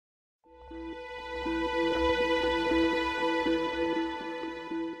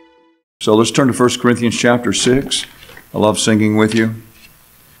So let's turn to 1 Corinthians chapter 6. I love singing with you.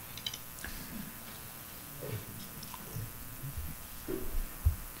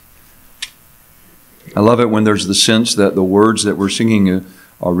 I love it when there's the sense that the words that we're singing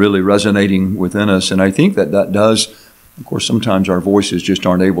are really resonating within us. And I think that does, of course, sometimes our voices just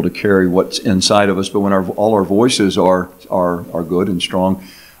aren't able to carry what's inside of us. But when all our voices are good and strong,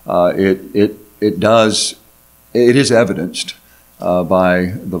 it is evidenced by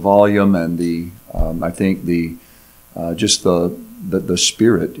the volume and I think the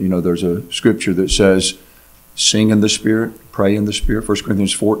Spirit. You know, there's a scripture that says, sing in the Spirit, pray in the Spirit, 1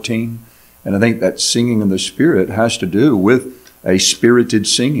 Corinthians 14. And I think that singing in the Spirit has to do with a spirited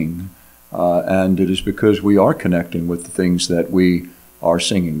singing. And it is because we are connecting with the things that we are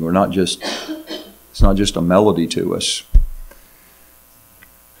singing. It's not just a melody to us.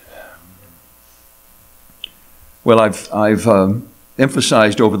 Well, I've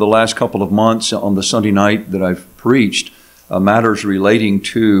emphasized over the last couple of months on the Sunday night that I've preached matters relating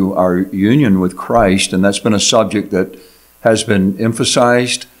to our union with Christ, and that's been a subject that has been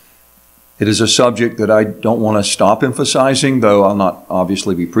emphasized. It is a subject that I don't want to stop emphasizing, though I'll not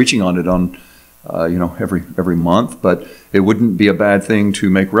obviously be preaching on it on every month, but it wouldn't be a bad thing to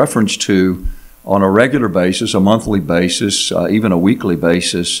make reference to on a regular basis, a monthly basis, even a weekly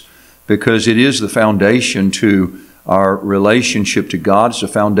basis, because it is the foundation to our relationship to God. It's the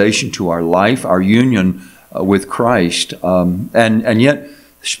foundation to our life, our union with Christ. And yet,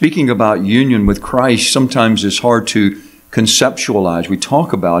 speaking about union with Christ, sometimes it's hard to conceptualize. We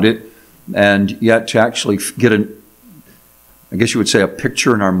talk about it, and yet to actually get I guess you would say, a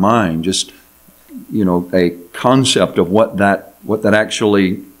picture in our mind, just, a concept of what that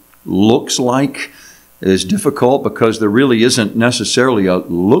actually looks like is difficult, because there really isn't necessarily a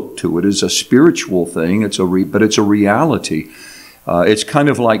look to it. It's a spiritual thing, but it's a reality. It's kind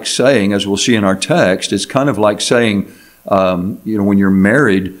of like saying, as we'll see in our text, it's kind of like saying, when you're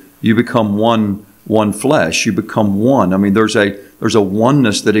married, you become one flesh. You become one. I mean, there's a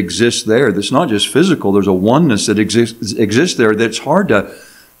oneness that exists there that's not just physical. There's a oneness that exists there that's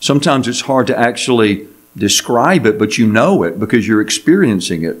sometimes it's hard to actually describe it, but you know it because you're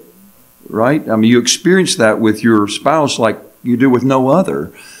experiencing it. Right? I mean, you experience that with your spouse like you do with no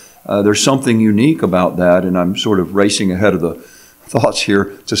other. There's something unique about that, and I'm sort of racing ahead of the thoughts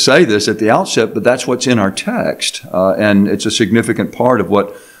here to say this at the outset, but that's what's in our text, and it's a significant part of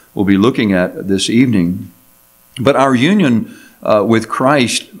what we'll be looking at this evening. But our union with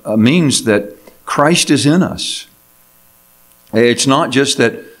Christ means that Christ is in us. It's not just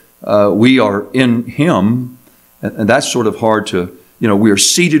that we are in Him, and that's sort of hard to... we are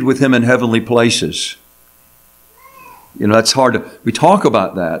seated with Him in heavenly places. That's hard we talk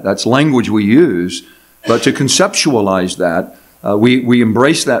about that. That's language we use. But to conceptualize that, we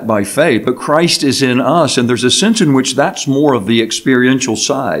embrace that by faith. But Christ is in us, and there's a sense in which that's more of the experiential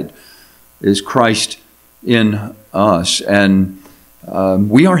side, is Christ in us. And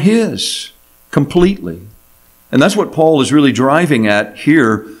we are His completely. And that's what Paul is really driving at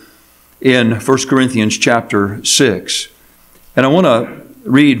here in 1 Corinthians chapter 6. And I want to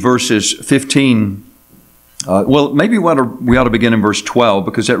read verses 15. Maybe we ought to begin in verse 12,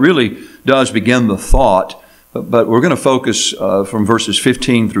 because that really does begin the thought. But we're going to focus from verses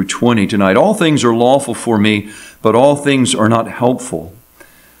 15 through 20 tonight. All things are lawful for me, but all things are not helpful.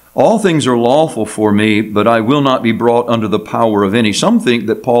 All things are lawful for me, but I will not be brought under the power of any. Some think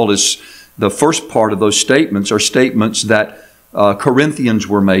that the first part of those statements are statements that Corinthians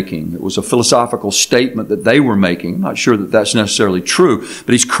were making. It was a philosophical statement that they were making. I'm not sure that that's necessarily true,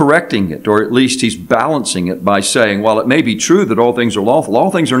 but he's correcting it, or at least he's balancing it by saying, while it may be true that all things are lawful,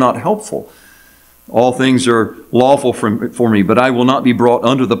 all things are not helpful. All things are lawful for me, but I will not be brought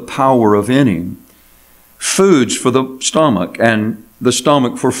under the power of any. Foods for the stomach, and the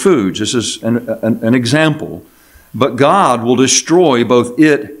stomach for foods. This is an example. But God will destroy both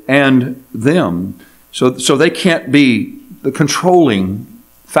it and them. So they can't be the controlling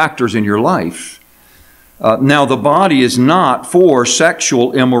factors in your life. Now the body is not for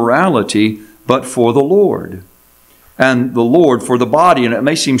sexual immorality, but for the Lord. And the Lord for the body. And it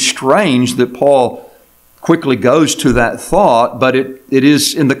may seem strange that Paul quickly goes to that thought, but it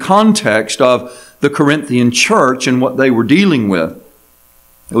is in the context of the Corinthian church and what they were dealing with.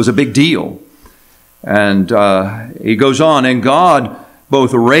 It was a big deal. And he goes on, and God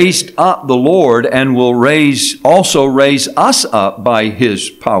both raised up the Lord and will also raise us up by His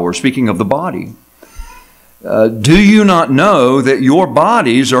power. Speaking of the body. Do you not know that your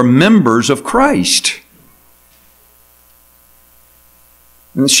bodies are members of Christ?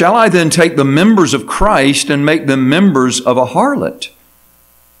 And shall I then take the members of Christ and make them members of a harlot?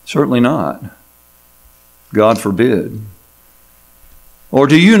 Certainly not. God forbid. Or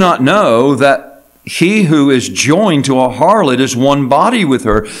do you not know that he who is joined to a harlot is one body with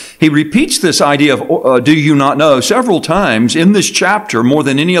her? He repeats this idea of do you not know several times in this chapter, more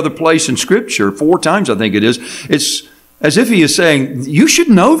than any other place in Scripture. 4 times, I think it is. It's as if he is saying, you should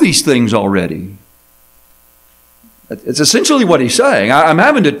know these things already. It's essentially what he's saying. I'm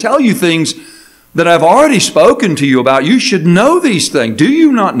having to tell you things that I've already spoken to you about. You should know these things. Do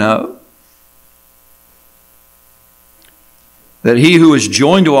you not know that he who is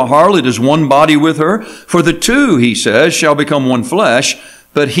joined to a harlot is one body with her? For the two, he says, shall become one flesh.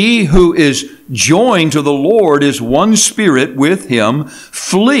 But he who is joined to the Lord is one spirit with him.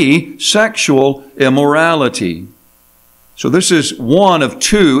 Flee sexual immorality. So this is one of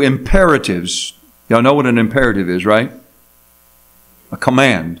 2 imperatives. Y'all know what an imperative is, right? A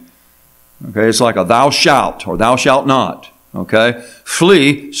command. Okay, it's like a thou shalt or thou shalt not. Okay?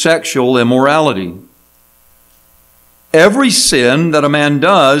 Flee sexual immorality. Every sin that a man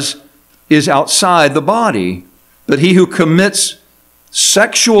does is outside the body, but he who commits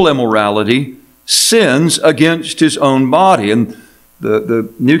sexual immorality sins against his own body. And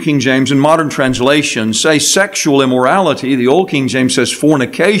the New King James and modern translations say sexual immorality. The Old King James says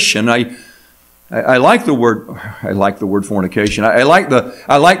fornication. I like the word. I like the word fornication. I like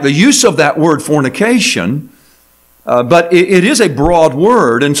the use of that word fornication. But it is a broad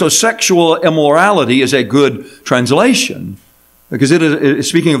word, and so sexual immorality is a good translation because it is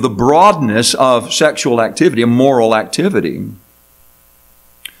speaking of the broadness of sexual activity, immoral activity.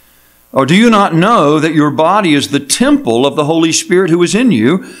 Or do you not know that your body is the temple of the Holy Spirit who is in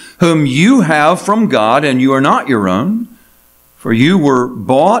you, whom you have from God, and you are not your own? For you were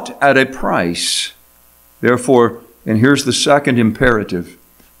bought at a price. Therefore, and here's the second imperative,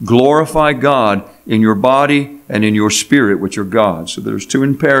 glorify God in your body and in your spirit, which are God's. So there's 2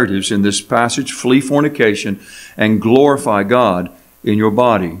 imperatives in this passage: flee fornication and glorify God in your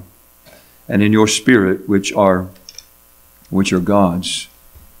body and in your spirit, which are God's.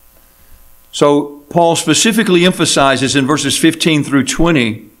 So Paul specifically emphasizes in verses 15 through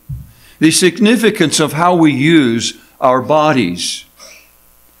 20 the significance of how we use our bodies.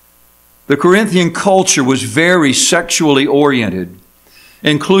 The Corinthian culture was very sexually oriented,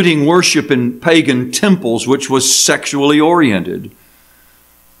 including worship in pagan temples, which was sexually oriented.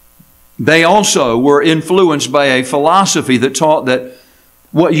 They also were influenced by a philosophy that taught that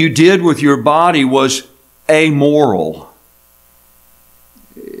what you did with your body was amoral.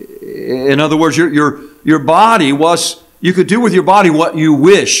 In other words, your body was, you could do with your body what you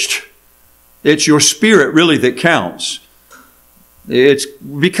wished. It's your spirit really that counts. It's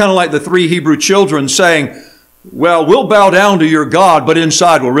be kind of like the 3 Hebrew children saying, well, we'll bow down to your God, but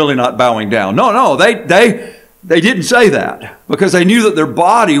inside we're really not bowing down. No, they didn't say that because they knew that their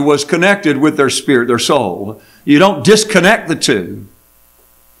body was connected with their spirit, their soul. You don't disconnect the two.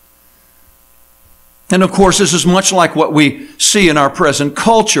 And of course, this is much like what we see in our present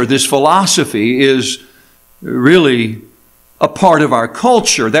culture. This philosophy is really a part of our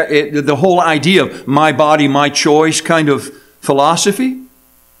culture. The whole idea of my body, my choice kind of philosophy.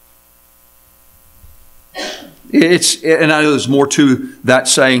 And I know there's more to that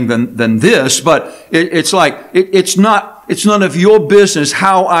saying than this, but it's like, it's none of your business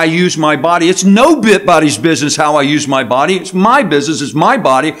how I use my body. It's nobody's business how I use my body. It's my business. It's my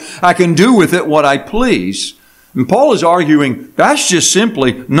body. I can do with it what I please. And Paul is arguing that's just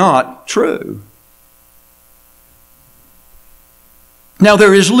simply not true. Now,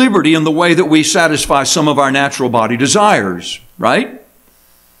 there is liberty in the way that we satisfy some of our natural body desires, right?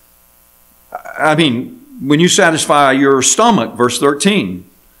 I mean, when you satisfy your stomach, verse 13,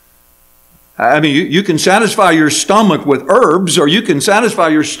 I mean, you can satisfy your stomach with herbs, or you can satisfy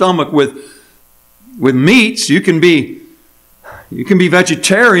your stomach with meats. You can be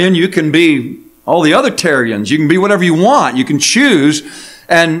vegetarian. You can be all the other tarians. You can be whatever you want. You can choose.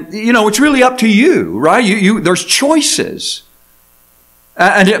 And, you know, it's really up to you, right? There's choices.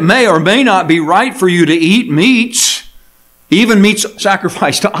 And it may or may not be right for you to eat meats, even meats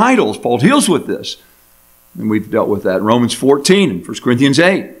sacrificed to idols. Paul deals with this. And we've dealt with that in Romans 14 and 1 Corinthians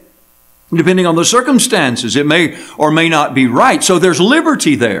 8. Depending on the circumstances, it may or may not be right. So there's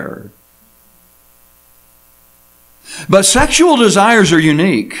liberty there. But sexual desires are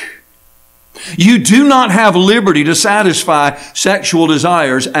unique. You do not have liberty to satisfy sexual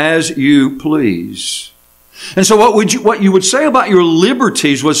desires as you please. And so what you would say about your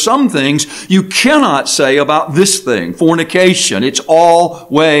liberties was some things you cannot say about this thing, fornication. It's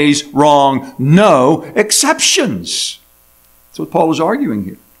always wrong. No exceptions. That's what Paul is arguing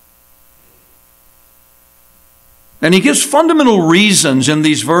here. And he gives fundamental reasons in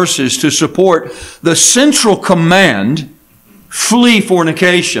these verses to support the central command, flee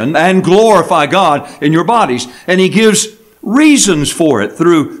fornication and glorify God in your bodies. And he gives reasons for it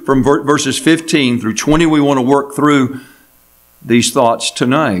from verses 15 through 20. We want to work through these thoughts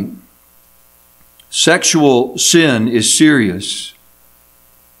tonight. Sexual sin is serious.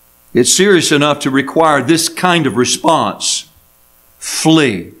 It's serious enough to require this kind of response.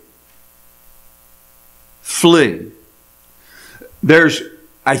 Flee. Flee. There's,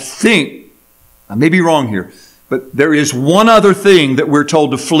 I think, I may be wrong here, but there is one other thing that we're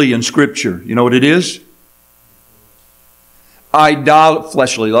told to flee in Scripture. You know what it is?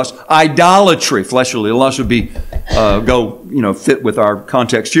 Fleshly lust. Idolatry. Fleshly lust would be, fit with our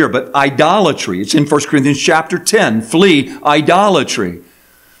context here. But idolatry. It's in 1 Corinthians chapter 10. Flee idolatry.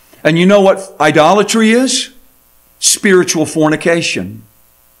 And you know what idolatry is? Spiritual fornication.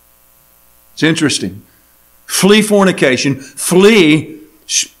 It's interesting. Flee fornication. Flee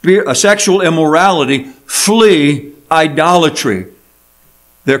sexual immorality. Flee idolatry.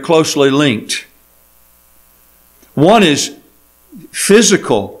 They're closely linked. One is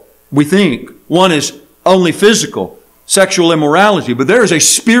physical, we think. One is only physical, sexual immorality. But there is a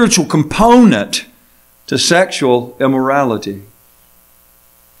spiritual component to sexual immorality.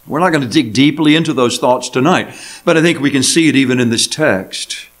 We're not going to dig deeply into those thoughts tonight, but I think we can see it even in this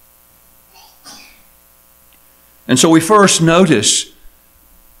text. And so we first notice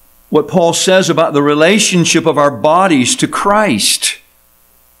what Paul says about the relationship of our bodies to Christ.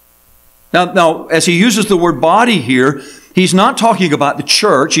 Now, as he uses the word body here, he's not talking about the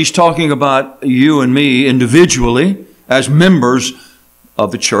church. He's talking about you and me individually as members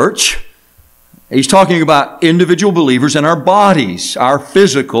of the church. He's talking about individual believers and our bodies, our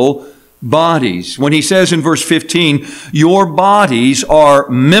physical bodies. When he says in verse 15, your bodies are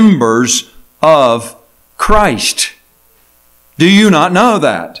members of Christ. Do you not know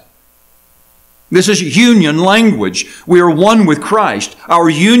that? This is union language. We are one with Christ. Our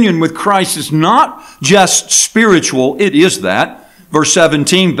union with Christ is not just spiritual. It is that. Verse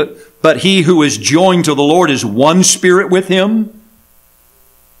 17, but he who is joined to the Lord is one spirit with Him.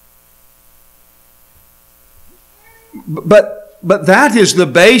 But that is the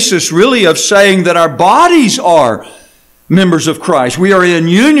basis really of saying that our bodies are members of Christ. We are in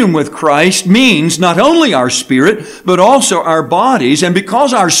union with Christ means not only our spirit, but also our bodies. And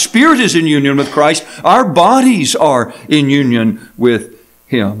because our spirit is in union with Christ, our bodies are in union with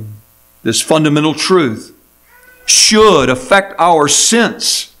Him. This fundamental truth should affect our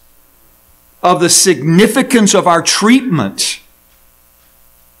sense of the significance of our treatment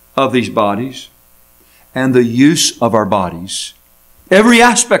of these bodies and the use of our bodies. Every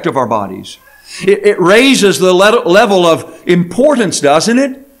aspect of our bodies. It raises the level of importance, doesn't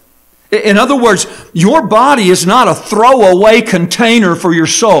it? In other words, your body is not a throwaway container for your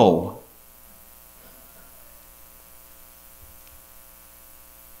soul.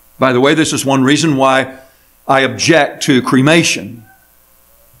 By the way, this is one reason why I object to cremation.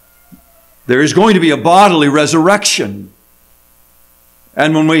 There is going to be a bodily resurrection.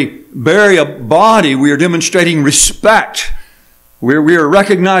 And when we bury a body, we are demonstrating respect. We are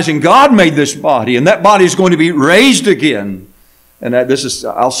recognizing God made this body, and that body is going to be raised again. And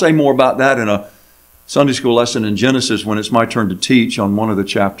I'll say more about that in a Sunday school lesson in Genesis when it's my turn to teach on one of the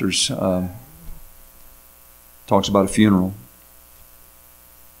chapters. Talks about a funeral.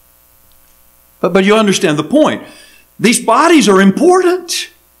 But you understand the point. These bodies are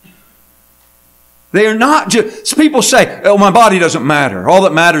important. They are not just... People say, oh, my body doesn't matter. All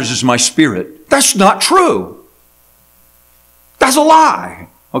that matters is my spirit. That's not true. That's a lie.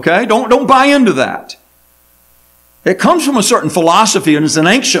 Okay? Don't buy into that. It comes from a certain philosophy, and it's an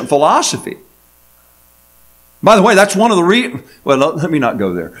ancient philosophy. By the way, that's one of the well, let me not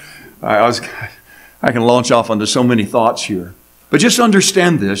go there. I can launch off onto so many thoughts here. But just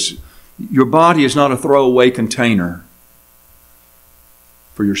understand this. Your body is not a throwaway container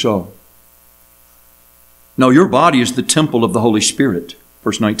for your soul. No, your body is the temple of the Holy Spirit.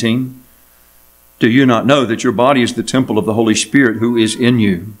 Verse 19. Do you not know that your body is the temple of the Holy Spirit who is in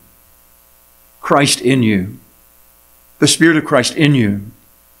you? Christ in you. The Spirit of Christ in you.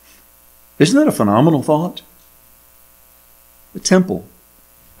 Isn't that a phenomenal thought? A temple.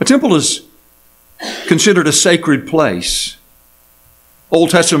 A temple is considered a sacred place.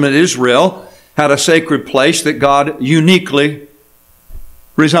 Old Testament Israel had a sacred place that God uniquely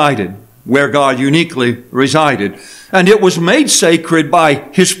resided, where God uniquely resided. And it was made sacred by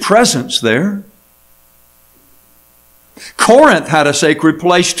His presence there. Corinth had a sacred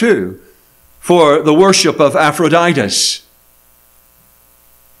place too for the worship of Aphrodite.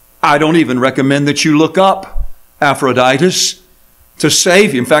 I don't even recommend that you look up Aphroditus to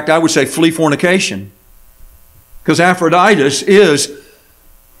save you. In fact, I would say flee fornication. Because Aphroditus is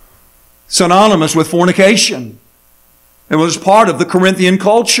synonymous with fornication. It was part of the Corinthian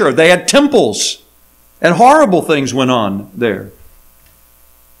culture. They had temples, and horrible things went on there.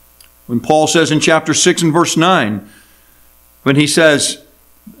 When Paul says in chapter 6 and verse 9, when he says,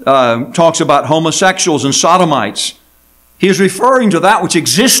 talks about homosexuals and sodomites, he is referring to that which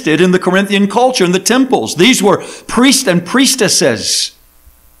existed in the Corinthian culture, in the temples. These were priests and priestesses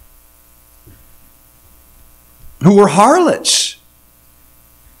who were harlots.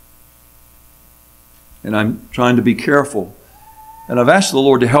 And I'm trying to be careful. And I've asked the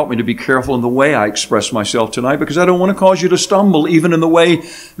Lord to help me to be careful in the way I express myself tonight, because I don't want to cause you to stumble even in the way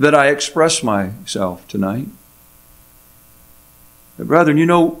that I express myself tonight. But brethren, you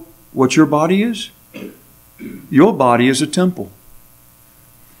know what your body is? Your body is a temple.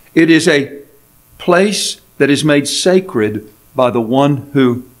 It is a place that is made sacred by the one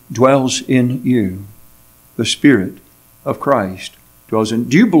who dwells in you. The Spirit of Christ dwells in you.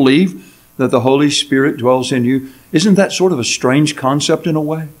 Do you believe that the Holy Spirit dwells in you? Isn't that sort of a strange concept in a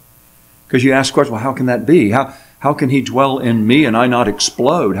way? Because you ask questions, well, how can that be? How can He dwell in me and I not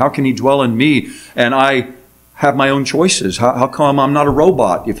explode? How can He dwell in me and I have my own choices? How come I'm not a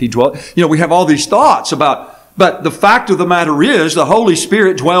robot if He dwells? You know, we have all these thoughts about, but the fact of the matter is the Holy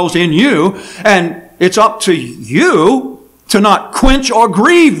Spirit dwells in you, and it's up to you to not quench or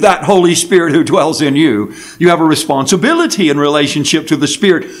grieve that Holy Spirit who dwells in you. You have a responsibility in relationship to the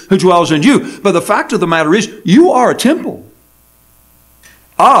Spirit who dwells in you. But the fact of the matter is, you are a temple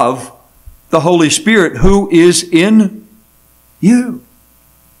of the Holy Spirit who is in you,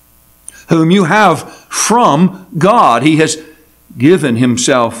 whom you have from God. He has given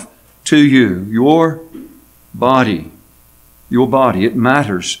Himself to you. Your body, it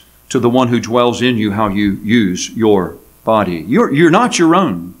matters to the one who dwells in you how you use your body. You're not your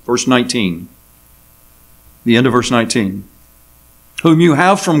own. Verse 19. The end of verse 19. Whom you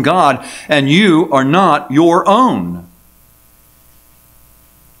have from God, and you are not your own.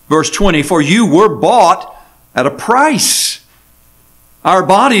 Verse 20. For you were bought at a price. Our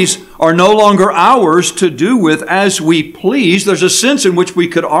bodies are no longer ours to do with as we please. There's a sense in which we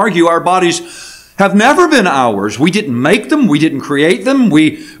could argue our bodies have never been ours. We didn't make them. We didn't create them.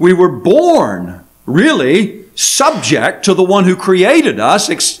 We were born, really, subject to the one who created us,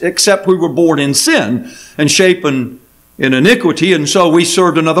 except we were born in sin and shapen in iniquity, and so we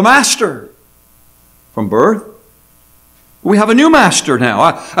served another master from birth. We have a new master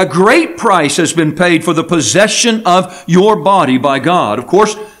now. A great price has been paid for the possession of your body by God. Of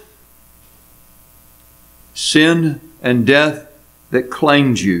course, sin and death that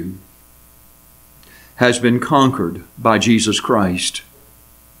claimed you has been conquered by Jesus Christ.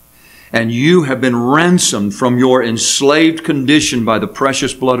 And you have been ransomed from your enslaved condition by the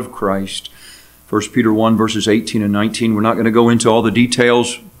precious blood of Christ. 1 Peter 1 verses 18 and 19. We're not going to go into all the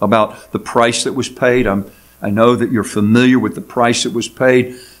details about the price that was paid. I know that you're familiar with the price that was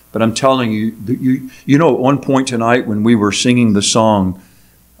paid, but I'm telling you, that you know, at one point tonight when we were singing the song,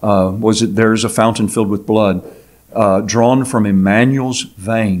 was it "There's a Fountain Filled with Blood," drawn from Emmanuel's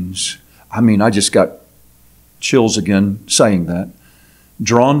veins. I mean, I just got chills again saying that.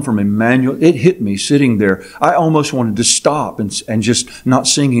 Drawn from Emmanuel. It hit me sitting there. I almost wanted to stop and just not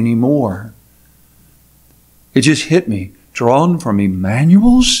sing anymore. It just hit me. Drawn from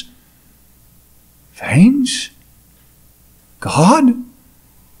Emmanuel's veins? God in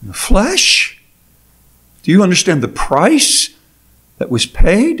the flesh? Do you understand the price that was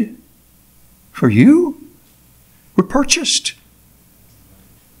paid for you? We're purchased.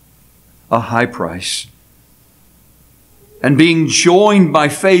 A high price. And being joined by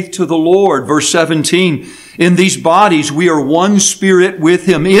faith to the Lord. Verse 17, in these bodies we are one spirit with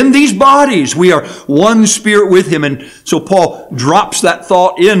Him. In these bodies we are one spirit with Him. And so Paul drops that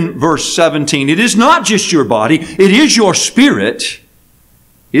thought in verse 17. It is not just your body, it is your spirit.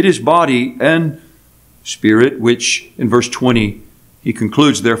 It is body and spirit, which in verse 20 he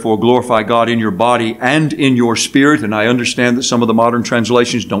concludes, therefore glorify God in your body and in your spirit. And I understand that some of the modern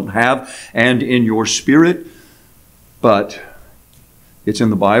translations don't have "and in your spirit." But it's in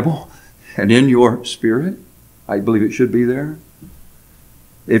the Bible and in your spirit. I believe it should be there.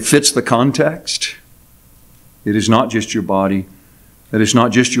 It fits the context. It is not just your body. It is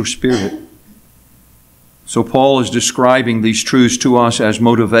not just your spirit. So Paul is describing these truths to us as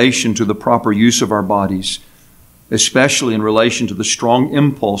motivation to the proper use of our bodies, especially in relation to the strong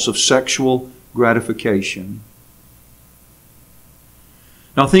impulse of sexual gratification.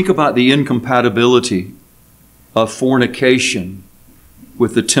 Now think about the incompatibility of fornication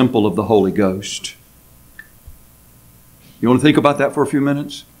with the temple of the Holy Ghost. You want to think about that for a few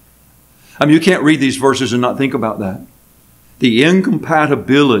minutes? I mean, you can't read these verses and not think about that. The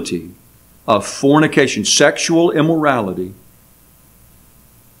incompatibility of fornication, sexual immorality,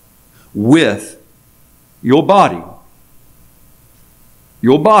 with your body.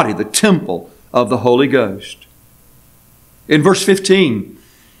 Your body, the temple of the Holy Ghost. In verse 15,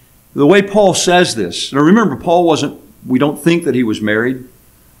 the way Paul says this, now remember, Paul wasn't, we don't think that he was married.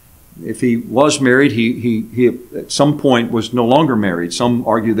 If he was married, he at some point was no longer married. Some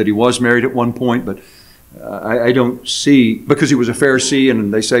argue that he was married at one point, but I don't see, because he was a Pharisee,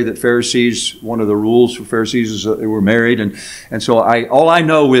 and they say that Pharisees, one of the rules for Pharisees is that they were married. And so all I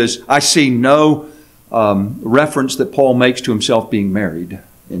know is I see no reference that Paul makes to himself being married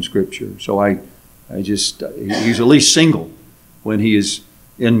in Scripture. So he's at least single when he is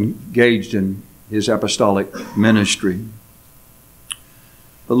engaged in his apostolic ministry.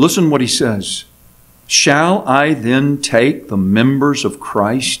 But listen what he says. Shall I then take the members of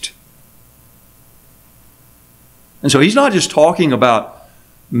Christ? And so he's not just talking about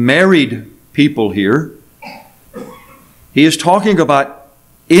married people here. He is talking about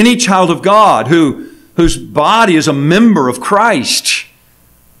any child of God whose body is a member of Christ.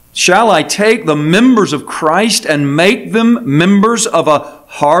 Shall I take the members of Christ and make them members of a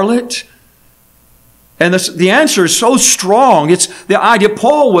harlot? And the answer is so strong. It's the idea.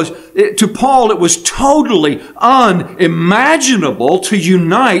 To Paul, it was totally unimaginable to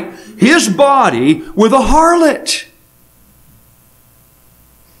unite his body with a harlot.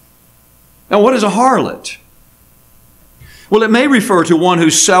 Now, what is a harlot? Well, it may refer to one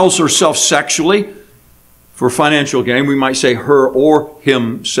who sells herself sexually for financial gain. We might say her or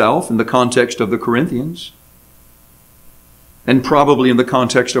himself in the context of the Corinthians, and probably in the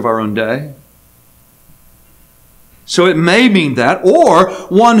context of our own day. So it may mean that, or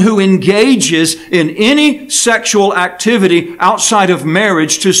one who engages in any sexual activity outside of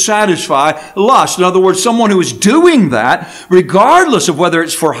marriage to satisfy lust. In other words, someone who is doing that, regardless of whether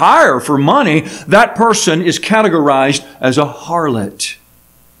it's for hire or for money, that person is categorized as a harlot.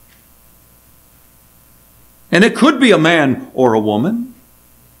 And it could be a man or a woman.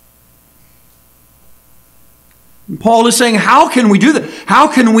 And Paul is saying, how can we do that?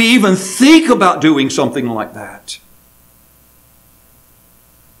 How can we even think about doing something like that?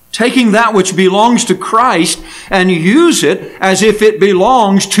 Taking that which belongs to Christ and use it as if it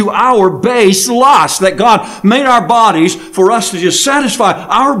belongs to our base lust. That God made our bodies for us to just satisfy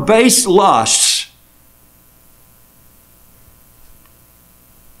our base lusts.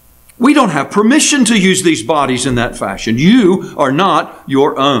 We don't have permission to use these bodies in that fashion. You are not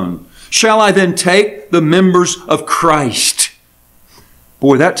your own. Shall I then take the members of Christ?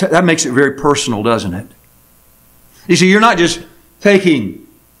 Boy, that makes it very personal, doesn't it? You see, you're not just taking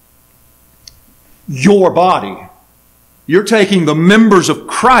your body. You're taking the members of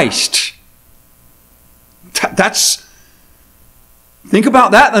Christ. Think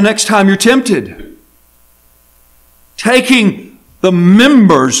about that the next time you're tempted. Taking the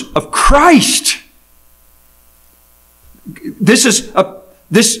members of Christ. This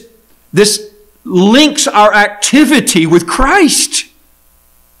links our activity with Christ.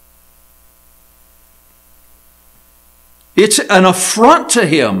 It's an affront to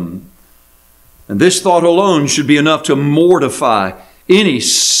Him. And this thought alone should be enough to mortify any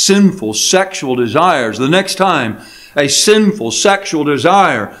sinful sexual desires. The next time a sinful sexual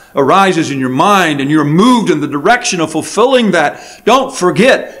desire arises in your mind and you're moved in the direction of fulfilling that, don't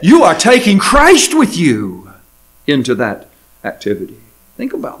forget, you are taking Christ with you into that activity.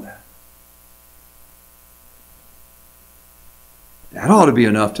 Think about that. That ought to be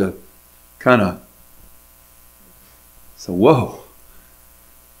enough to kind of say, whoa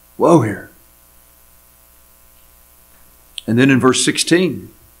here. And then in verse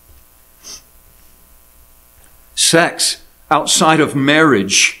 16, sex outside of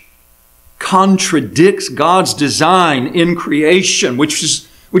marriage contradicts God's design in creation, which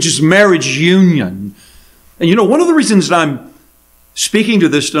is marriage union. And you know, one of the reasons that I'm speaking to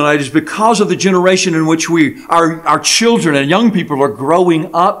this tonight is because of the generation in which our children and young people are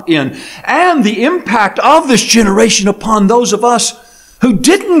growing up in, and the impact of this generation upon those of us who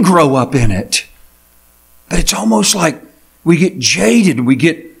didn't grow up in it. But it's almost like we get jaded.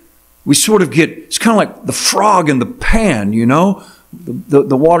 We sort of get, it's kind of like the frog in the pan, you know?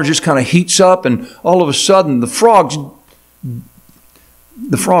 The water just kind of heats up and all of a sudden the frog's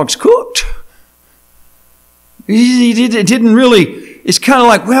cooked. It didn't really, it's kind of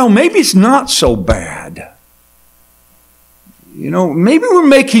like, well, maybe it's not so bad. You know, maybe we're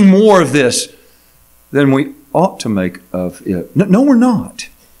making more of this than we ought to make of it. No, we're not.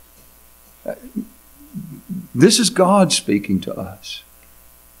 This is God speaking to us.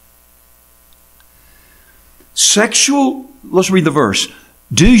 Let's read the verse.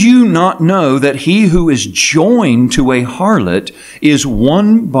 Do you not know that he who is joined to a harlot is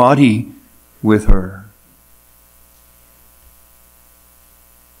one body with her?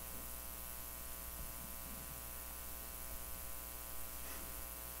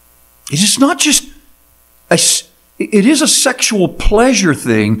 It is not just it is a sexual pleasure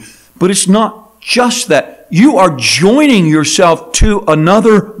thing, but it's not just that. You are joining yourself to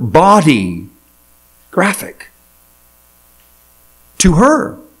another body. Graphic. To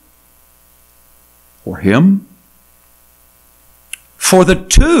her. Or him. For the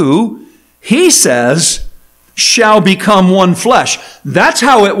two, he says, shall become one flesh. That's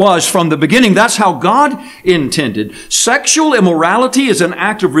how it was from the beginning. That's how God intended. Sexual immorality is an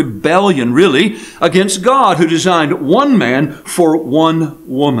act of rebellion, really, against God, who designed one man for one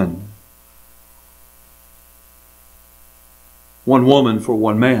woman. One woman for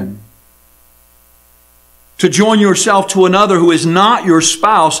one man. To join yourself to another who is not your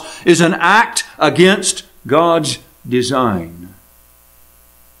spouse is an act against God's design.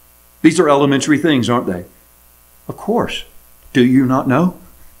 These are elementary things, aren't they? Of course. Do you not know?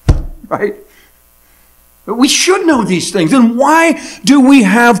 Right? But we should know these things. Then why do we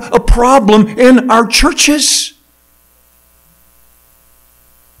have a problem in our churches?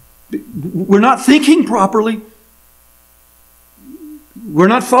 We're not thinking properly. We're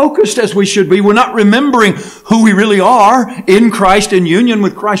not focused as we should be. We're not remembering who we really are in Christ, in union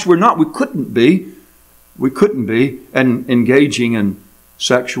with Christ. We're not. We couldn't be. We couldn't be and engaging in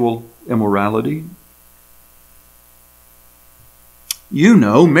sexual immorality. You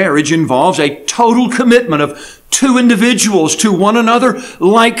know, marriage involves a total commitment of two individuals to one another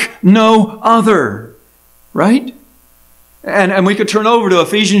like no other. Right? And we could turn over to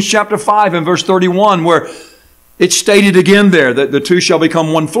Ephesians chapter 5 and verse 31 where it's stated again there that the two shall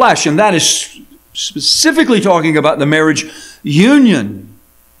become one flesh. And that is specifically talking about the marriage union.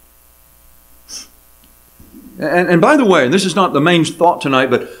 And by the way, and this is not the main thought tonight,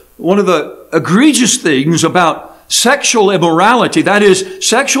 but one of the egregious things about sexual immorality, that is,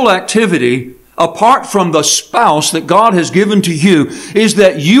 sexual activity apart from the spouse that God has given to you, is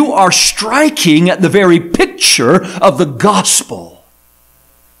that you are striking at the very picture of the gospel.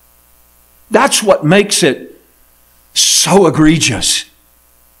 That's what makes it so egregious.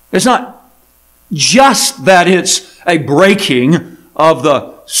 It's not just that it's a breaking of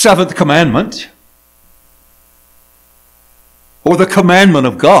the seventh commandment or the commandment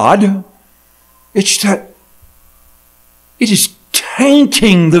of God. It's that it is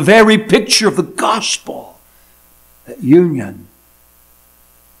tainting the very picture of the gospel, that union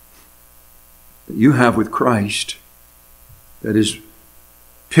that you have with Christ, that is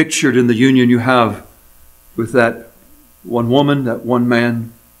pictured in the union you have with that one woman, that one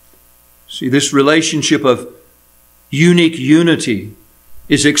man. See, this relationship of unique unity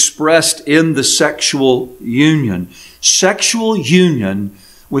is expressed in the sexual union. Sexual union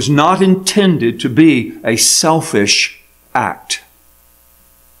was not intended to be a selfish act.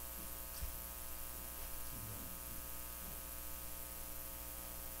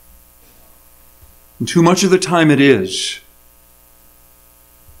 And too much of the time it is.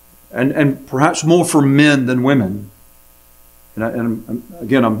 And perhaps more for men than women.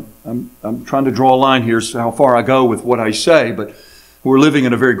 Again, I'm trying to draw a line here as to how far I go with what I say, but we're living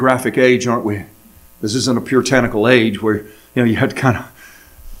in a very graphic age, aren't we? This isn't a puritanical age where you had to kind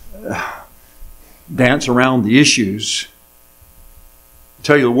of dance around the issues. I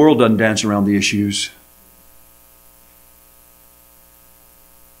tell you, the world doesn't dance around the issues.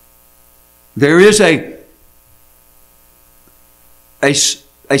 There is a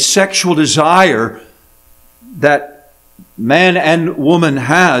sexual desire that man and woman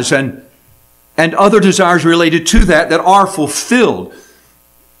has, and other desires related to that are fulfilled.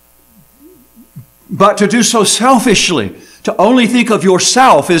 But to do so selfishly, to only think of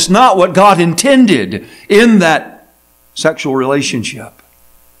yourself, is not what God intended in that sexual relationship.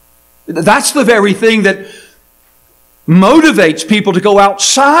 That's the very thing that motivates people to go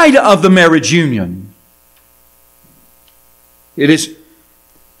outside of the marriage union. It is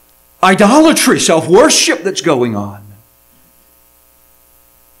idolatry, self-worship that's going on.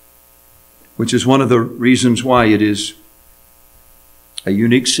 Which is one of the reasons why it is a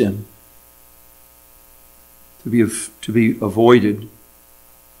unique sin to be avoided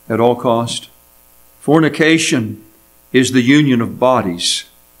at all cost. Fornication is the union of bodies.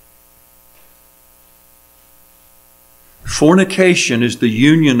 Fornication is the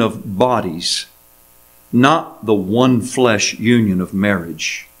union of bodies, not the one flesh union of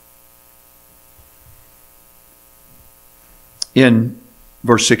marriage. in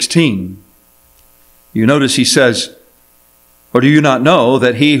verse 16. You notice he says, or do you not know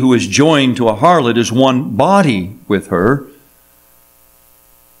that he who is joined to a harlot is one body with her?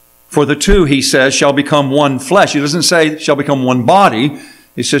 For the two, he says, shall become one flesh. He doesn't say shall become one body.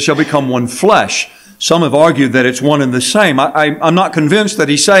 He says shall become one flesh. Some have argued that it's one and the same. I'm not convinced that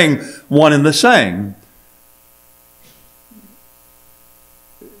he's saying one and the same.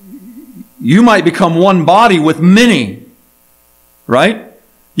 You might become one body with many, right?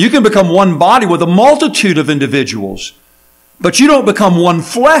 You can become one body with a multitude of individuals, but you don't become one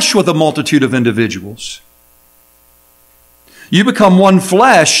flesh with a multitude of individuals. You become one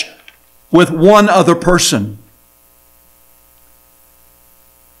flesh with one other person.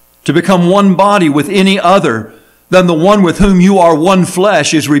 To become one body with any other than the one with whom you are one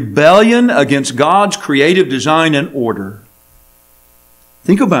flesh is rebellion against God's creative design and order.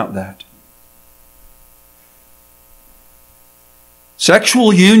 Think about that.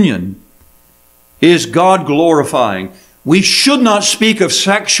 Sexual union is God glorifying. We should not speak of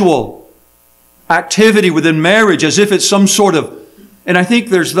sexual activity within marriage as if it's some sort of, and I think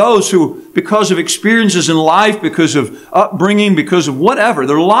there's those who, because of experiences in life, because of upbringing, because of whatever,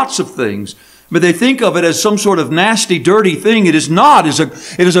 there are lots of things, but they think of it as some sort of nasty, dirty thing. It is not.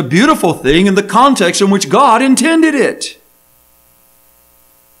 It is a beautiful thing in the context in which God intended it.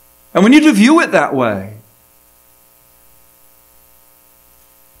 And we need to view it that way.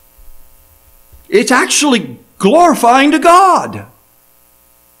 It's actually glorifying to God.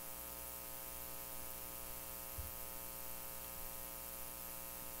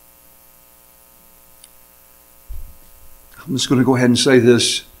 I'm just going to go ahead and say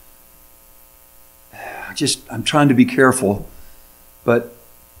this. I'm trying to be careful. But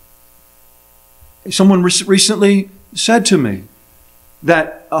someone recently said to me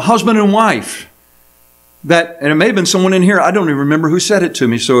that a husband and wife, and it may have been someone in here, I don't even remember who said it to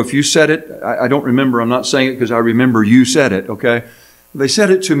me. So if you said it, I don't remember. I'm not saying it because I remember you said it, okay? They said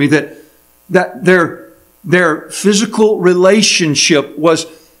it to me that their physical relationship was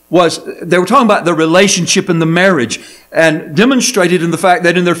they were talking about the relationship in the marriage and demonstrated in the fact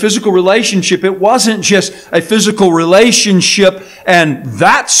that in their physical relationship, it wasn't just a physical relationship and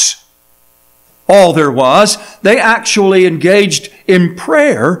that's all there was. They actually engaged in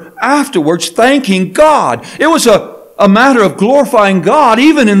prayer afterwards, thanking God. It was a matter of glorifying God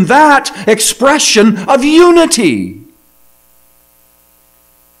even in that expression of unity.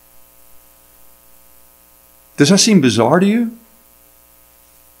 Does that seem bizarre to you?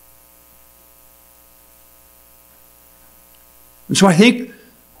 And so I think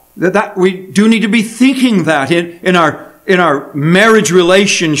that we do need to be thinking that in our marriage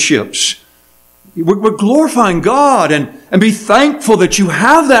relationships. We're glorifying God and be thankful that you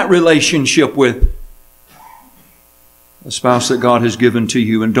have that relationship with a spouse that God has given to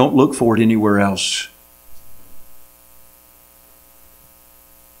you, and don't look for it anywhere else.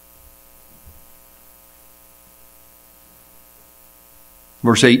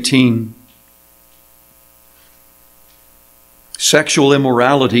 Verse 18. Sexual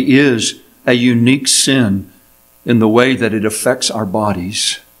immorality is a unique sin in the way that it affects our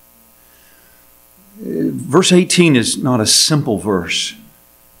bodies. Verse 18 is not a simple verse.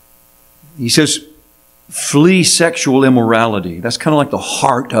 He says, flee sexual immorality. That's kind of like the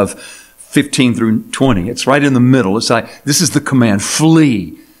heart of 15 through 20. It's right in the middle. It's like, this is the command,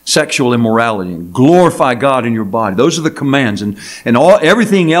 flee sexual immorality and glorify God in your body. Those are the commands, and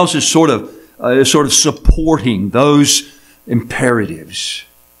everything else is sort of supporting those imperatives.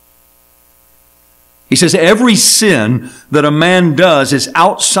 He says every sin that a man does is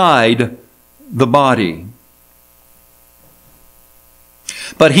outside the body.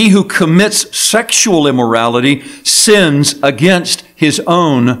 But he who commits sexual immorality sins against his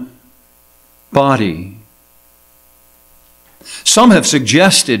own body. Some have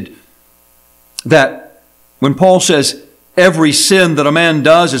suggested that when Paul says every sin that a man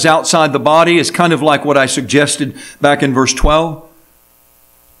does is outside the body, is kind of like what I suggested back in verse 12.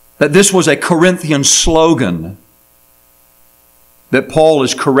 That this was a Corinthian slogan that Paul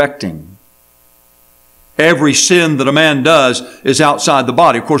is correcting. Every sin that a man does is outside the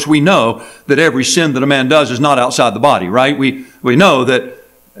body. Of course, we know that every sin that a man does is not outside the body, right? We know that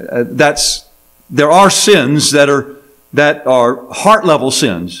there are sins that are heart level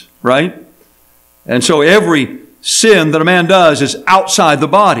sins, right? And so every sin that a man does is outside the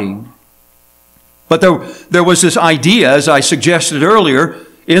body. But there was this idea, as I suggested earlier,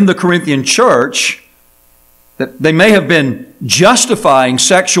 in the Corinthian church, that they may have been justifying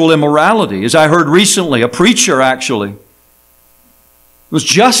sexual immorality. As I heard recently, a preacher actually was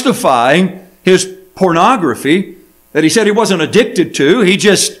justifying his pornography that he said he wasn't addicted to. He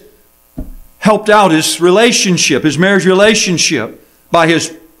just helped out his relationship, his marriage relationship, by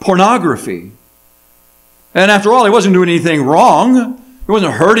his pornography. And after all, he wasn't doing anything wrong. He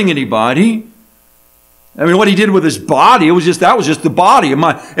wasn't hurting anybody. I mean, what he did with his body, that was just the body. In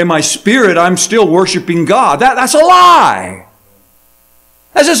my spirit, I'm still worshiping God. That's a lie.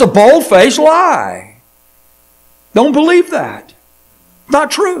 That's just a bold-faced lie. Don't believe that.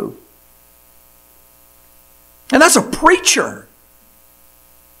 Not true. And that's a preacher,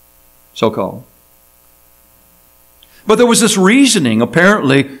 so-called. But there was this reasoning,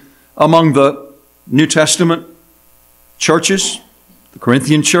 apparently, among the New Testament churches, the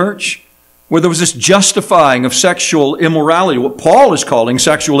Corinthian church, where there was this justifying of sexual immorality, what Paul is calling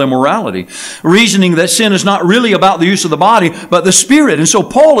sexual immorality, reasoning that sin is not really about the use of the body, but the spirit. And so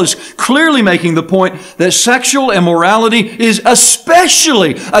Paul is clearly making the point that sexual immorality is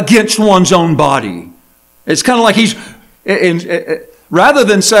especially against one's own body. It's kind of like he's, rather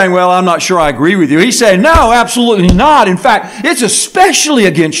than saying, well, I'm not sure I agree with you, he's saying, no, absolutely not. In fact, it's especially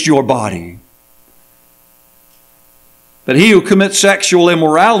against your body. But he who commits sexual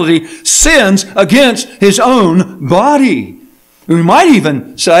immorality sins against his own body. We might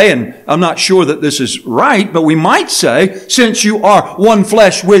even say, and I'm not sure that this is right, but we might say, since you are one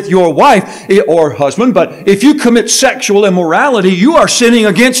flesh with your wife or husband, but if you commit sexual immorality, you are sinning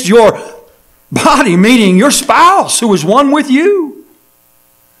against your body, meaning your spouse who is one with you.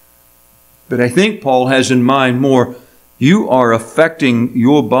 But I think Paul has in mind more, you are affecting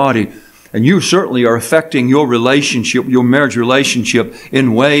your body. And you certainly are affecting your relationship, your marriage relationship,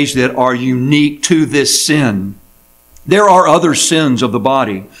 in ways that are unique to this sin. There are other sins of the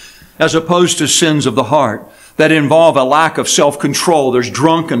body, as opposed to sins of the heart, that involve a lack of self-control. There's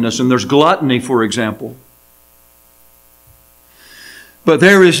drunkenness and there's gluttony, for example. But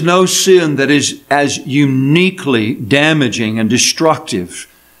there is no sin that is as uniquely damaging and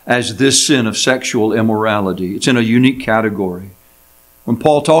destructive as this sin of sexual immorality. It's in a unique category. When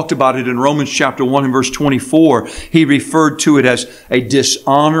Paul talked about it in Romans chapter 1 and verse 24, he referred to it as a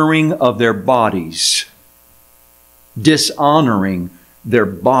dishonoring of their bodies. Dishonoring their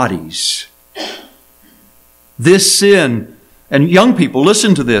bodies. This sin, and young people,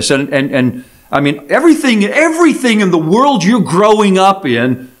 listen to this, and I mean, everything in the world you're growing up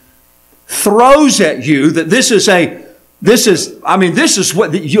in throws at you that this is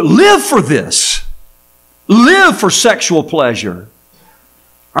what, you live for this. Live for sexual pleasure.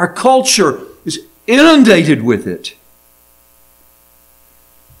 Our culture is inundated with it.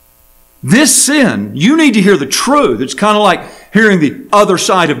 This sin, you need to hear the truth. It's kind of like hearing the other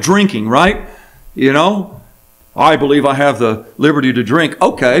side of drinking, right? You know, I believe I have the liberty to drink.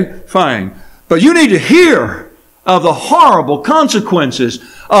 Okay, fine. But you need to hear of the horrible consequences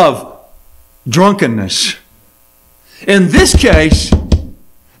of drunkenness. In this case,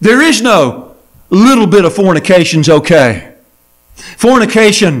 there is no little bit of fornication's okay.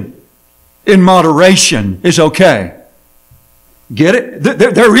 Fornication in moderation is okay. Get it?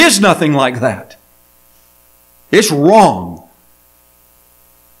 There is nothing like that. It's wrong.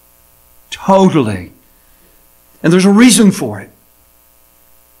 Totally. And there's a reason for it.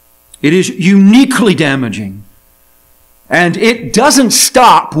 It is uniquely damaging. And it doesn't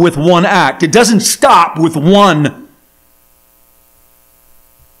stop with one act. It doesn't stop with one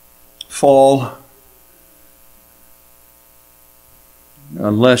fall.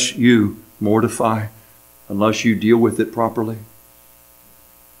 Unless you mortify, unless you deal with it properly.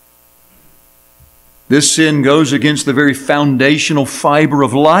 This sin goes against the very foundational fiber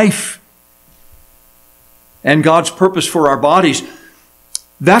of life and God's purpose for our bodies.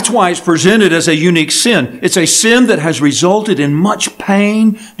 That's why it's presented as a unique sin. It's a sin that has resulted in much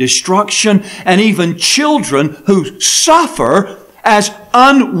pain, destruction, and even children who suffer as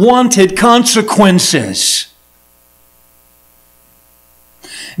unwanted consequences.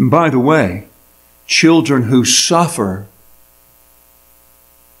 And by the way, children who suffer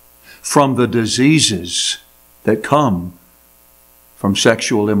from the diseases that come from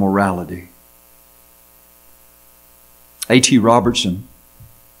sexual immorality. A.T. Robertson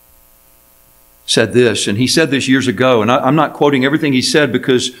said this, and he said this years ago, and I'm not quoting everything he said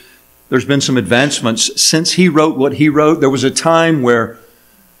because there's been some advancements. Since he wrote what he wrote, there was a time where,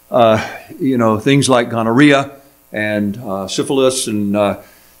 things like gonorrhea and syphilis and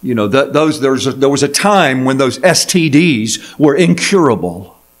there was a time when those STDs were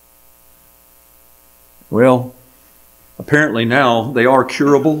incurable. Well, apparently now they are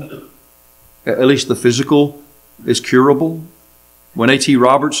curable. At least the physical is curable. When A.T.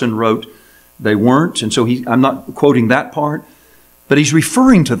 Robertson wrote, they weren't. And so I'm not quoting that part, but he's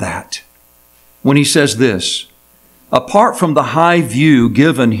referring to that when he says this. apart from the high view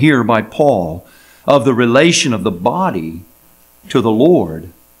given here by Paul of the relation of the body to the Lord,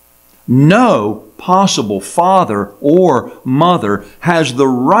 no possible father or mother has the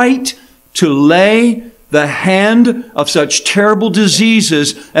right to lay the hand of such terrible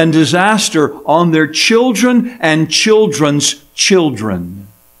diseases and disaster on their children and children's children.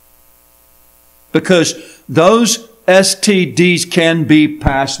 Because those STDs can be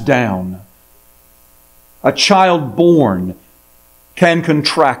passed down. A child born can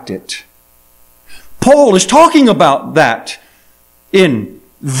contract it. Paul is talking about that in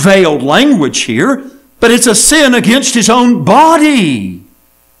veiled language here, but it's a sin against his own body.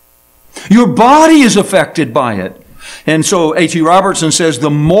 Your body is affected by it. And so A.T. Robertson says the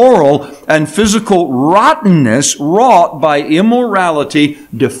moral and physical rottenness wrought by immorality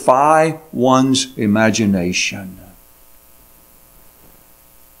defy one's imagination.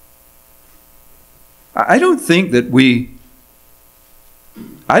 I don't think that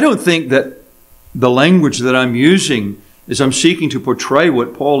the language that I'm using as I'm seeking to portray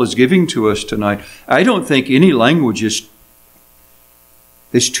what Paul is giving to us tonight, I don't think any language is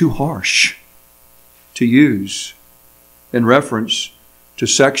too harsh to use in reference to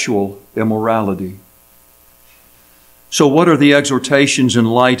sexual immorality. So what are the exhortations in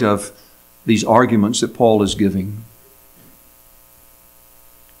light of these arguments that Paul is giving?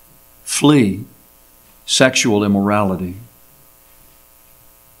 Flee sexual immorality.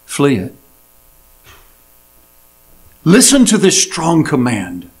 Flee it. Listen to this strong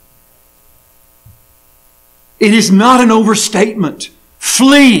command. It is not an overstatement.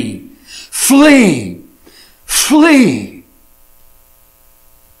 Flee, flee, flee.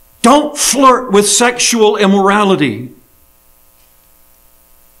 Don't flirt with sexual immorality.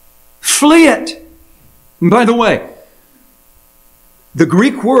 Flee it. And by the way, the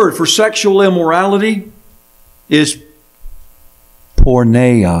Greek word for sexual immorality is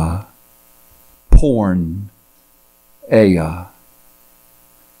porneia. Porneia.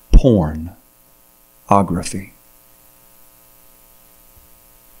 Pornography.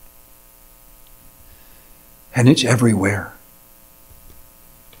 And it's everywhere.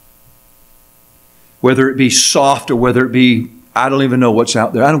 Whether it be soft or whether it be, I don't even know what's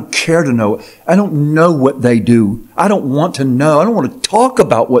out there. I don't care to know. I don't know what they do. I don't want to know. I don't want to talk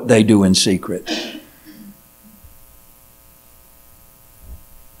about what they do in secret.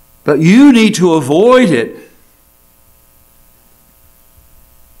 But you need to avoid it.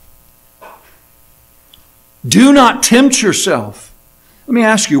 Do not tempt yourself. Let me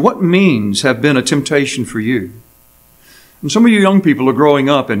ask you, what means have been a temptation for you? And some of you young people are growing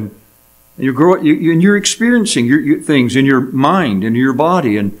up and you're experiencing things in your mind and your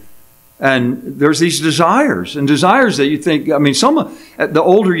body, and there's these desires that you think. I mean, the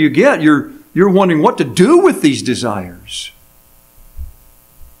older you get, you're wondering what to do with these desires.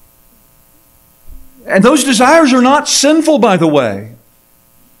 And those desires are not sinful, by the way.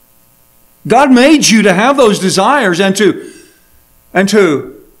 God made you to have those desires and to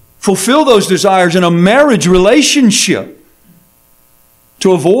fulfill those desires in a marriage relationship,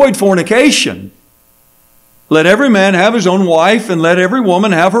 to avoid fornication. Let every man have his own wife and let every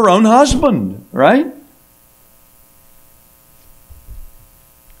woman have her own husband, right?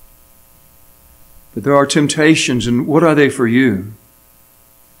 But there are temptations, and what are they for you?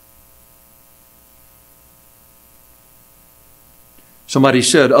 Somebody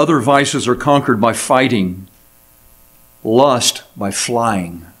said, other vices are conquered by fighting, lust by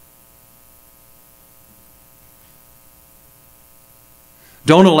flying.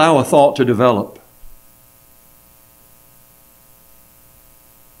 Don't allow a thought to develop.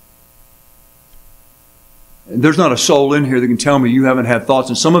 And there's not a soul in here that can tell me you haven't had thoughts.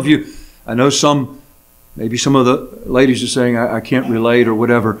 And some of you, I know maybe some of the ladies are saying, I can't relate or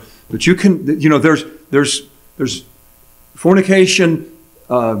whatever. But you can, there's fornication,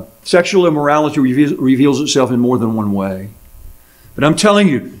 sexual immorality reveals itself in more than one way. But I'm telling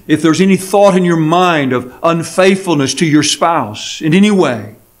you, if there's any thought in your mind of unfaithfulness to your spouse in any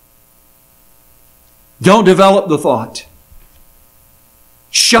way, don't develop the thought.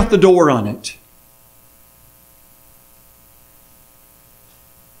 Shut the door on it.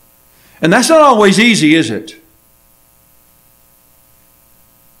 And that's not always easy, is it?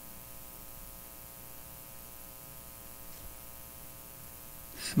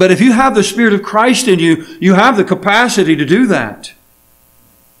 But if you have the Spirit of Christ in you, you have the capacity to do that.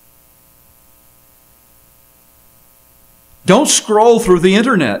 Don't scroll through the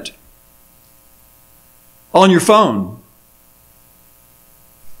internet on your phone.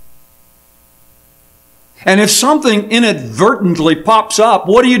 And if something inadvertently pops up,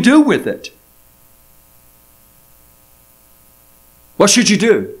 what do you do with it? What should you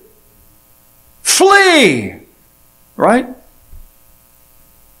do? Flee! Right?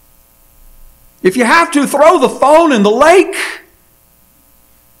 If you have to, throw the phone in the lake.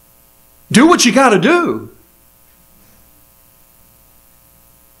 Do what you got to do.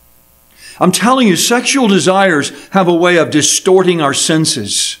 I'm telling you, sexual desires have a way of distorting our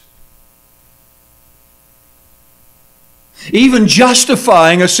senses. Even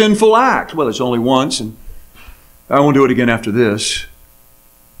justifying a sinful act. Well, it's only once, and I won't do it again after this.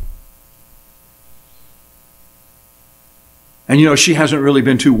 And you know, she hasn't really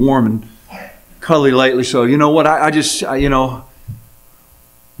been too warm and cuddly lately, so you know what,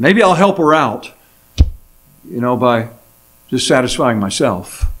 maybe I'll help her out, by just satisfying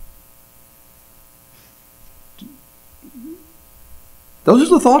myself.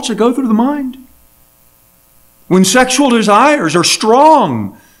 Those are the thoughts that go through the mind. When sexual desires are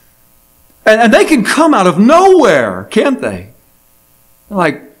strong, and they can come out of nowhere, can't they?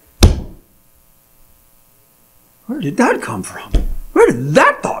 Like, where did that come from? Where did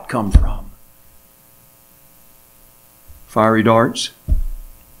that thought come from? Fiery darts.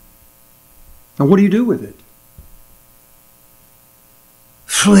 And what do you do with it?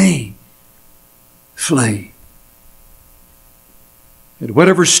 Flee. Flee. At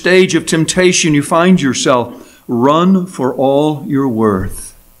whatever stage of temptation you find yourself, run for all you're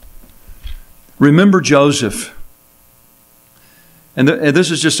worth. Remember Joseph. And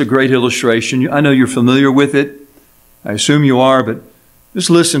this is just a great illustration. I know you're familiar with it. I assume you are, but just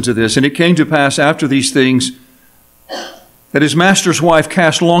listen to this. And it came to pass after these things that his master's wife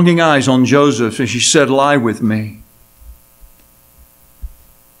cast longing eyes on Joseph, and she said, "Lie with me."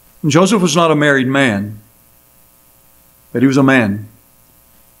 And Joseph was not a married man, but he was a man.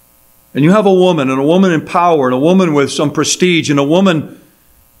 And you have a woman in power, and a woman with some prestige, and a woman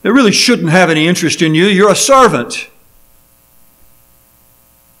that really shouldn't have any interest in you. You're a servant.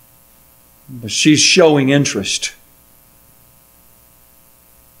 But she's showing interest.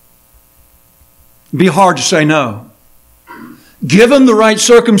 It'd be hard to say no. Given the right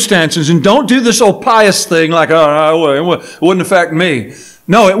circumstances, and don't do this old pious thing like, oh, it wouldn't affect me.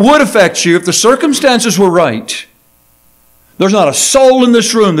 No, it would affect you if the circumstances were right. There's not a soul in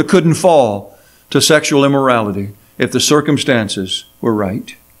this room that couldn't fall to sexual immorality if the circumstances were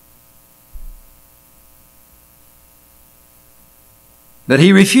right. That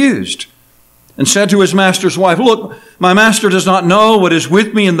he refused and said to his master's wife, "Look, my master does not know what is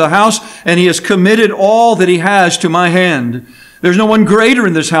with me in the house, and he has committed all that he has to my hand. There's no one greater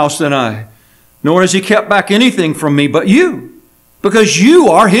in this house than I, nor has he kept back anything from me but you, because you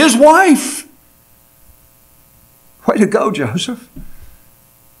are his wife." Way to go, Joseph.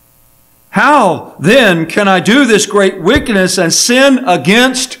 How then can I do this great wickedness and sin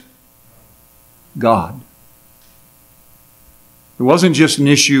against God? It wasn't just an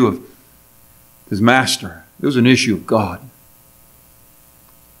issue of his master. It was an issue of God.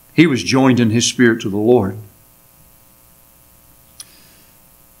 He was joined in his spirit to the Lord.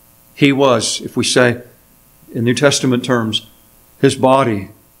 He was, if we say in New Testament terms, his body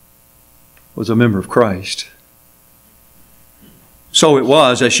was a member of Christ. So it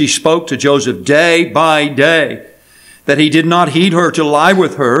was, as she spoke to Joseph day by day, that he did not heed her to lie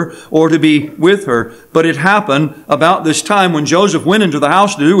with her or to be with her. But it happened about this time when Joseph went into the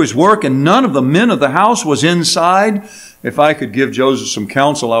house to do his work, and none of the men of the house was inside. If I could give Joseph some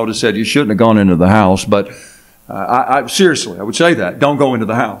counsel, I would have said, you shouldn't have gone into the house. But seriously, I would say that. Don't go into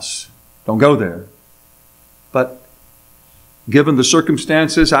the house. Don't go there. But given the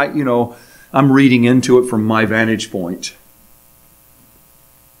circumstances, I'm reading into it from my vantage point.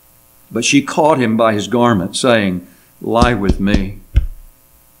 But she caught him by his garment, saying, "Lie with me."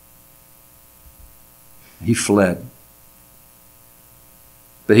 He fled.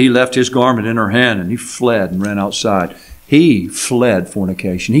 But he left his garment in her hand, and he fled and ran outside. He fled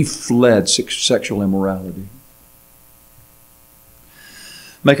fornication. He fled sexual immorality.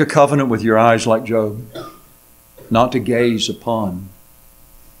 Make a covenant with your eyes like Job, not to gaze upon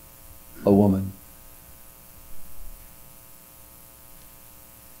a woman.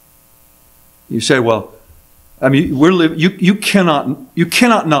 You say, well, you cannot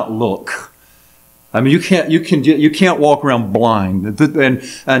not look. You can't walk around blind.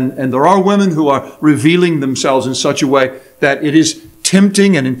 And there are women who are revealing themselves in such a way that it is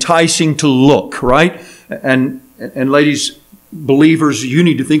tempting and enticing to look, right? And ladies, believers, you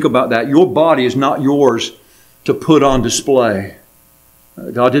need to think about that. Your body is not yours to put on display.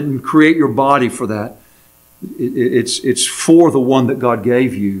 God didn't create your body for that. It's for the one that God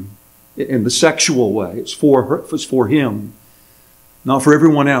gave you. In the sexual way. It's for her, it's for him, not for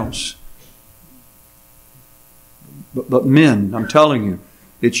everyone else. But men, I'm telling you,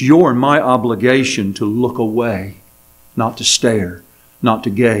 it's your and my obligation to look away, not to stare, not to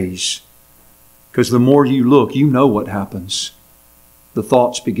gaze. Because the more you look, you know what happens. The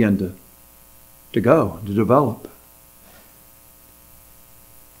thoughts begin to go, to develop.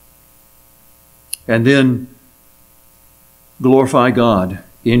 And then glorify God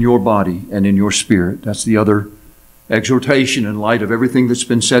in your body and in your spirit. That's the other exhortation in light of everything that's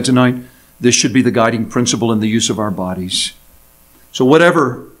been said tonight. This should be the guiding principle in the use of our bodies. So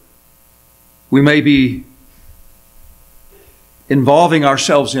whatever we may be involving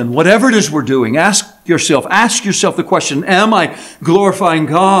ourselves in, whatever it is we're doing, ask yourself the question, am I glorifying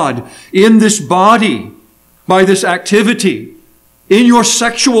God in this body by this activity? In your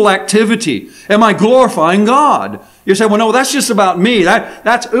sexual activity, am I glorifying God? You say, well, no, that's just about me.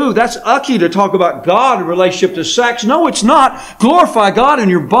 That's ucky to talk about God in relationship to sex. No, it's not. Glorify God in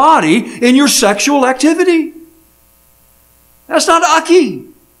your body, in your sexual activity. That's not ucky.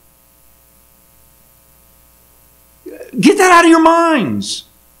 Get that out of your minds.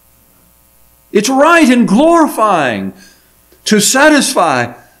 It's right and glorifying to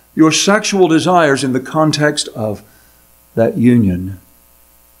satisfy your sexual desires in the context of that union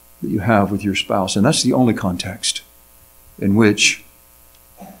that you have with your spouse. And that's the only context in which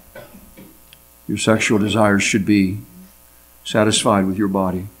your sexual desires should be satisfied with your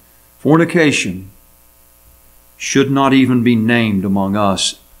body. Fornication should not even be named among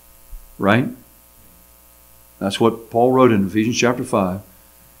us, right? That's what Paul wrote in Ephesians chapter 5.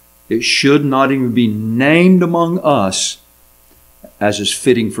 It should not even be named among us as is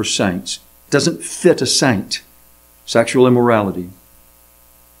fitting for saints. It doesn't fit a saint. Sexual immorality.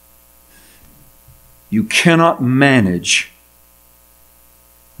 You cannot manage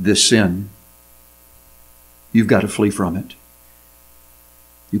this sin. You've got to flee from it.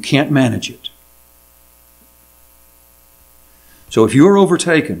 You can't manage it. So if you are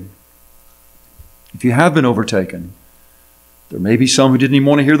overtaken, if you have been overtaken, there may be some who didn't even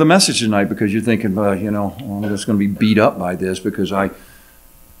want to hear the message tonight because you're thinking, well, I'm just going to be beat up by this because I've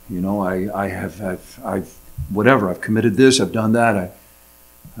committed this, I've done that. I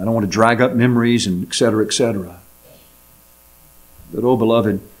don't want to drag up memories and et cetera, et cetera. But oh,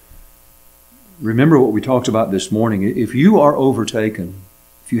 beloved, remember what we talked about this morning. If you are overtaken,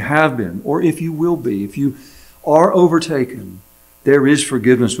 if you have been, or if you will be, if you are overtaken, there is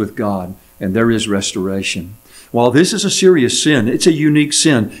forgiveness with God and there is restoration. While this is a serious sin, it's a unique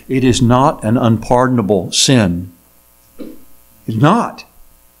sin. It is not an unpardonable sin. It's not.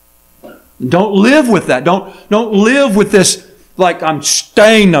 Don't live with that. Don't live with this like I'm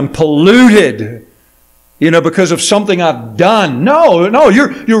stained, I'm polluted, because of something I've done. No,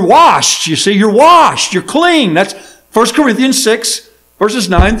 you're washed. You see, you're washed. You're clean. That's 1 Corinthians 6, verses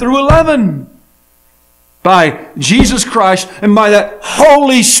 9 through 11. By Jesus Christ and by that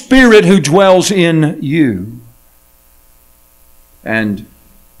Holy Spirit who dwells in you. And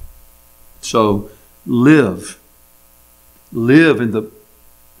so live in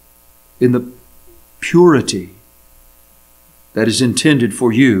the purity that is intended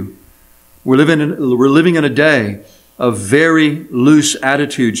for you. We're living in a day of very loose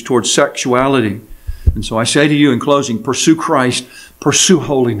attitudes towards sexuality. And so I say to you in closing, pursue Christ, pursue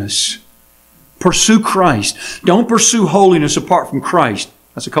holiness. Pursue Christ. Don't pursue holiness apart from Christ.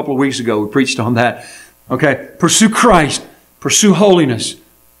 That's a couple of weeks ago. We preached on that. Okay, pursue Christ, pursue holiness,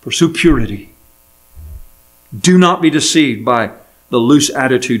 pursue purity. Do not be deceived by the loose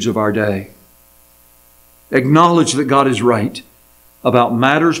attitudes of our day. Acknowledge that God is right about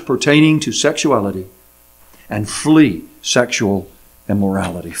matters pertaining to sexuality and flee sexual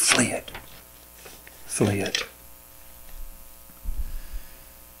immorality. Flee it. Flee it.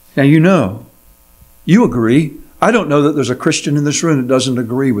 Now you agree. I don't know that there's a Christian in this room that doesn't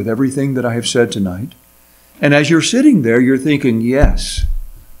agree with everything that I have said tonight. And as you're sitting there, you're thinking, yes.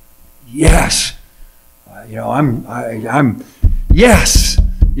 Yes. Yes.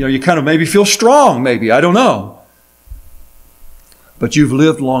 You kind of maybe feel strong, maybe. I don't know. But you've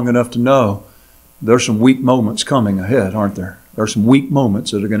lived long enough to know there's some weak moments coming ahead, aren't there? There are some weak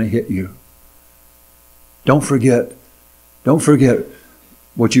moments that are going to hit you. Don't forget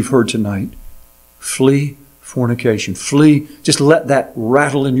what you've heard tonight. Flee fornication. Flee. Just let that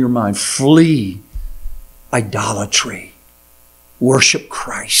rattle in your mind. Flee idolatry. Worship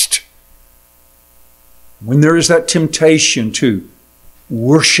Christ. When there is that temptation to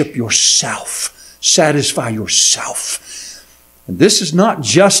worship yourself, satisfy yourself. And this is not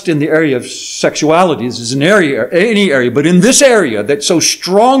just in the area of sexuality. This is any area, but in this area that so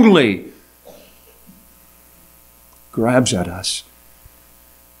strongly grabs at us.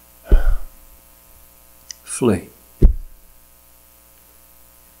 Flee.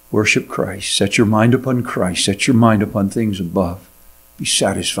 Worship Christ. Set your mind upon Christ. Set your mind upon things above. Be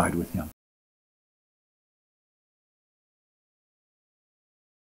satisfied with Him.